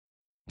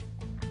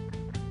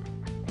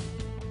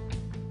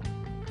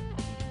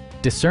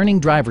Discerning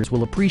drivers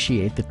will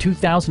appreciate the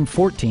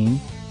 2014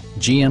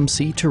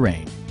 GMC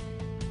Terrain.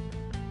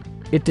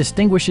 It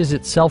distinguishes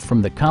itself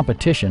from the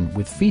competition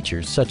with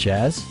features such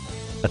as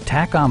a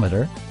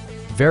tachometer,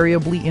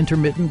 variably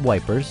intermittent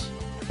wipers,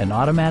 an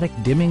automatic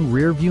dimming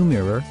rear-view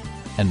mirror,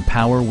 and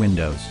power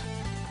windows.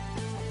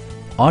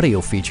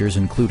 Audio features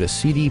include a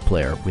CD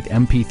player with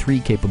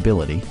MP3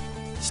 capability,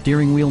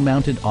 steering wheel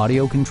mounted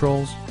audio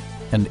controls,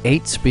 and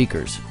 8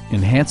 speakers,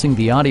 enhancing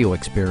the audio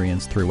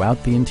experience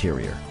throughout the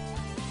interior.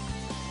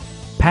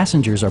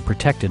 Passengers are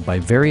protected by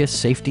various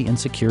safety and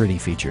security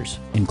features,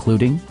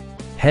 including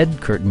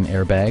head curtain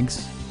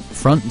airbags,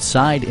 front and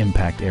side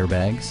impact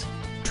airbags,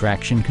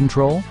 traction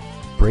control,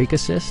 brake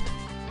assist,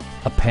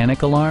 a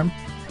panic alarm,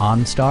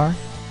 OnStar,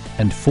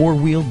 and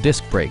 4-wheel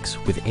disc brakes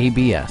with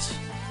ABS.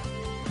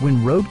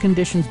 When road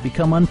conditions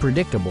become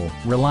unpredictable,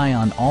 rely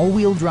on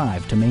all-wheel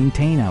drive to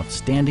maintain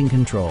outstanding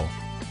control.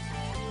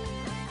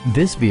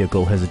 This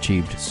vehicle has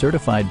achieved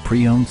certified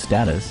pre-owned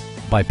status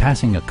by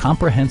passing a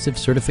comprehensive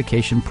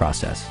certification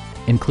process,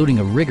 including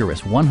a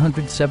rigorous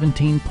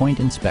 117-point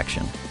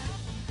inspection.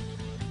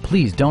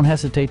 Please don't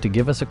hesitate to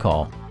give us a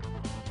call.